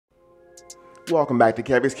Welcome back to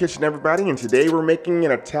Kevin's Kitchen, everybody, and today we're making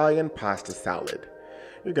an Italian pasta salad.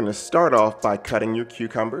 You're going to start off by cutting your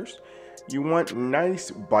cucumbers. You want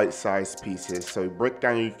nice bite-sized pieces, so break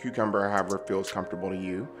down your cucumber however it feels comfortable to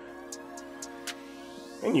you.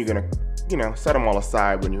 And you're going to, set them all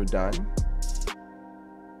aside when you're done.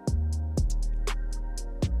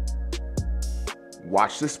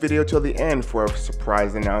 Watch this video till the end for a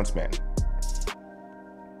surprise announcement.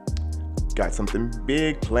 Got something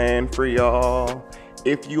big planned for y'all.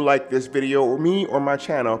 If you like this video or me or my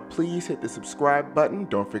channel, please hit the subscribe button.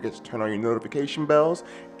 Don't forget to turn on your notification bells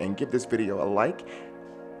and give this video a like.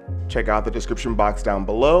 Check out the description box down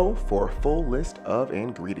below for a full list of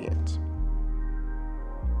ingredients.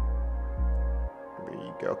 There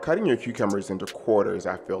you go. Cutting your cucumbers into quarters,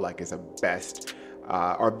 I feel like, is the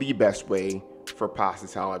best way for pasta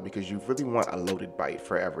salad because you really want a loaded bite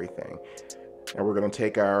for everything. And we're going to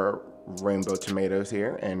take our rainbow tomatoes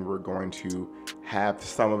here and we're going to have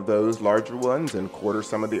some of those larger ones and quarter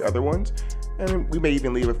some of the other ones, and we may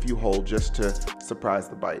even leave a few whole just to surprise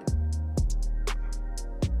the bite.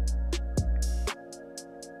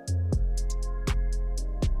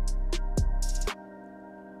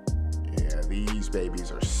 Yeah, these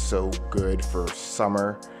babies are so good for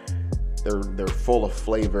summer. They're full of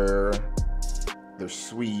flavor, they're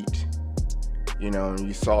sweet.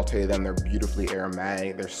 You saute them, they're beautifully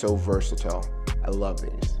aromatic, they're so versatile. I love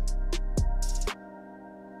these.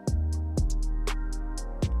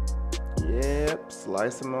 Yep,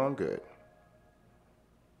 slice them on good.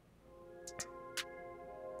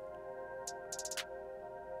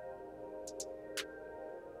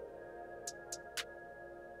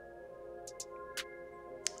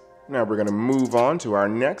 Now we're gonna move on to our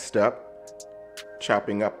next step,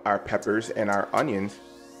 chopping up our peppers and our onions.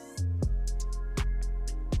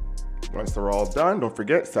 Once they're all done, don't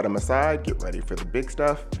forget, set them aside, get ready for the big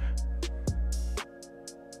stuff.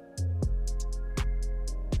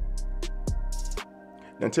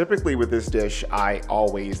 Now typically with this dish, I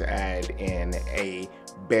always add in a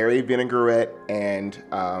berry vinaigrette and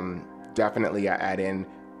definitely I add in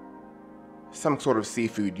some sort of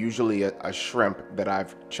seafood, usually a shrimp that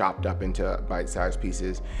I've chopped up into bite-sized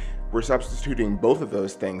pieces. We're substituting both of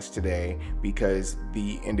those things today because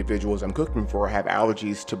the individuals I'm cooking for have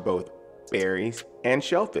allergies to both berries and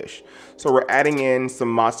shellfish. So we're adding in some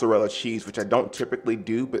mozzarella cheese, which I don't typically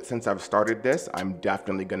do, but since I've started this, I'm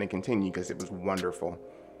definitely going to continue because it was wonderful.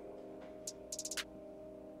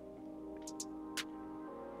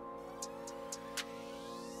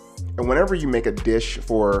 And whenever you make a dish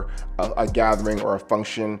for a gathering or a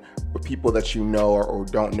function with people that you know or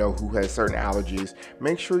don't know who has certain allergies,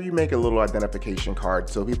 make sure you make a little identification card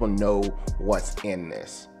so people know what's in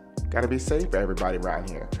this. Gotta be safe for everybody around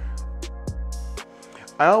here.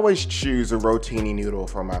 I always choose a rotini noodle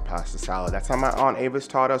for my pasta salad. That's how my Aunt Avis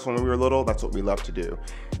taught us when we were little. That's what we love to do.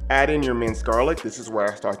 Add in your minced garlic. This is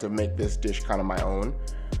where I start to make this dish kind of my own.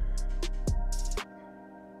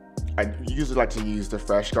 I usually like to use the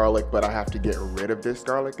fresh garlic, but I have to get rid of this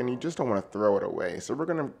garlic and you just don't want to throw it away. So we're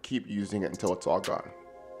gonna keep using it until it's all gone.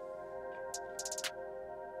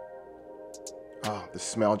 Oh, the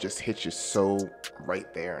smell just hits you so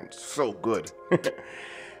right there and so good.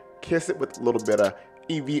 Kiss it with a little bit of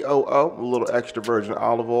EVOO, a little extra virgin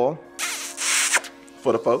olive oil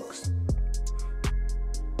for the folks.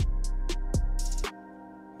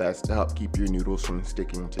 That's to help keep your noodles from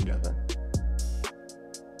sticking together.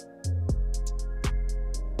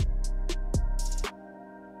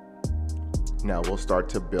 Now we'll start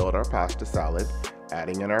to build our pasta salad,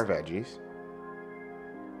 adding in our veggies.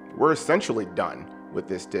 We're essentially done with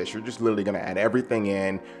this dish. You're just literally gonna add everything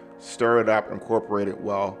in, stir it up, incorporate it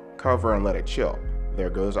well, cover and let it chill. There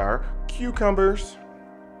goes our cucumbers.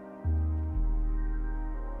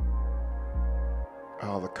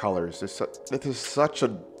 Oh, the colors. This is such a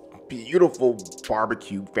beautiful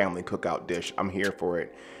barbecue family cookout dish. I'm here for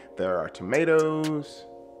it. There are tomatoes.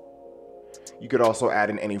 You could also add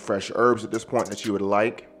in any fresh herbs at this point that you would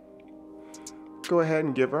like. Go ahead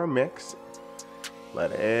and give her a mix.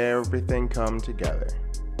 Let everything come together.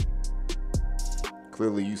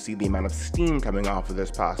 Clearly you see the amount of steam coming off of this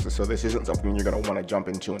pasta, so this isn't something you're going to want to jump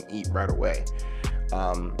into and eat right away.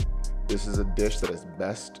 This is a dish that is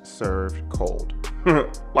best served cold.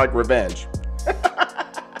 Like revenge.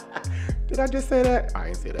 Did I just say that? I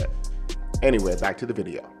didn't say that. Anyway, back to the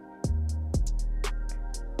video.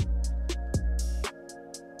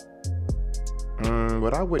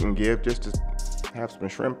 What I wouldn't give just to have some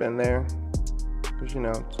shrimp in there, because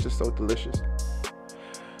it's just so delicious.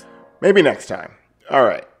 Maybe next time. All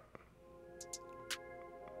right.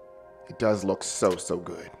 It does look so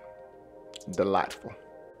good. Delightful.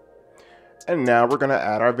 And now we're gonna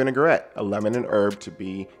add our vinaigrette, a lemon and herb to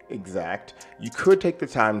be exact. You could take the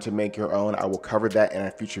time to make your own. I will cover that in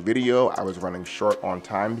a future video. I was running short on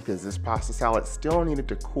time because this pasta salad still needed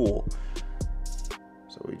to cool.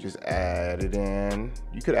 So we just add it in.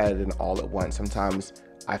 You could add it in all at once. Sometimes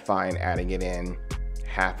I find adding it in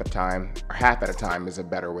half at a time is a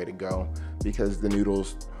better way to go because the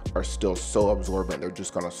noodles are still so absorbent. They're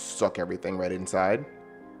just gonna suck everything right inside.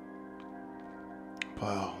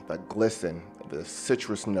 Wow, that glisten, the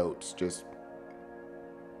citrus notes just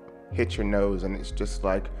hit your nose and it's just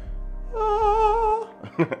like, ah.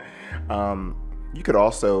 You could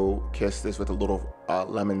also kiss this with a little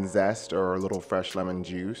lemon zest or a little fresh lemon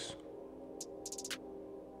juice.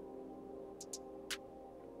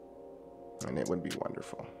 And it would be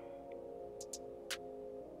wonderful.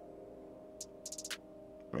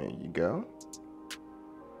 There you go.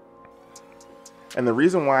 And the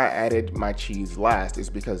reason why I added my cheese last is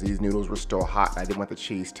because these noodles were still hot and I didn't want the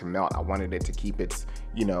cheese to melt. I wanted it to keep its,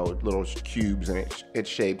 you know, little cubes and its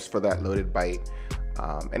shapes for that loaded bite.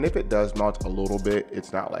 And if it does melt a little bit,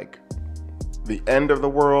 it's not like the end of the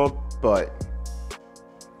world, but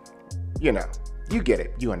you know, you get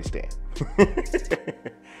it, you understand.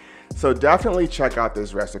 So definitely check out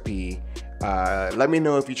this recipe. Let me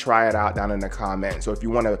know if you try it out down in the comments. So if you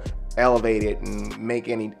want to elevate it and make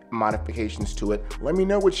any modifications to it, let me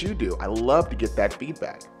know what you do. I love to get that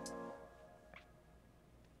feedback.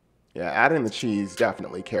 Yeah, adding the cheese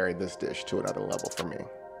definitely carried this dish to another level for me.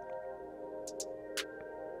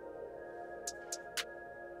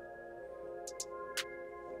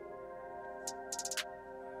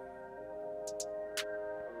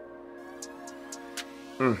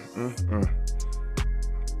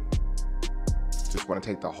 Just want to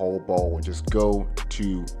take the whole bowl and just go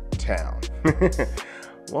to town.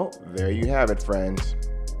 Well, there you have it, friends.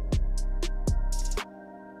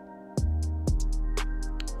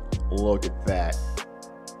 Look at that.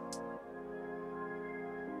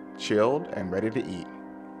 Chilled and ready to eat.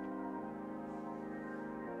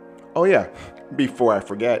 Oh yeah, before I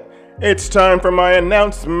forget, it's time for my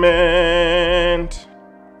announcement.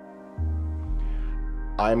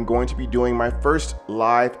 I'm going to be doing my first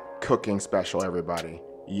live cooking special, everybody.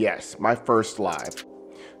 Yes, my first live.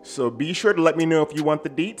 So be sure to let me know if you want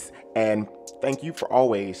the deets, and thank you for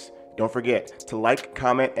always. Don't forget to like,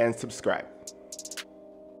 comment, and subscribe.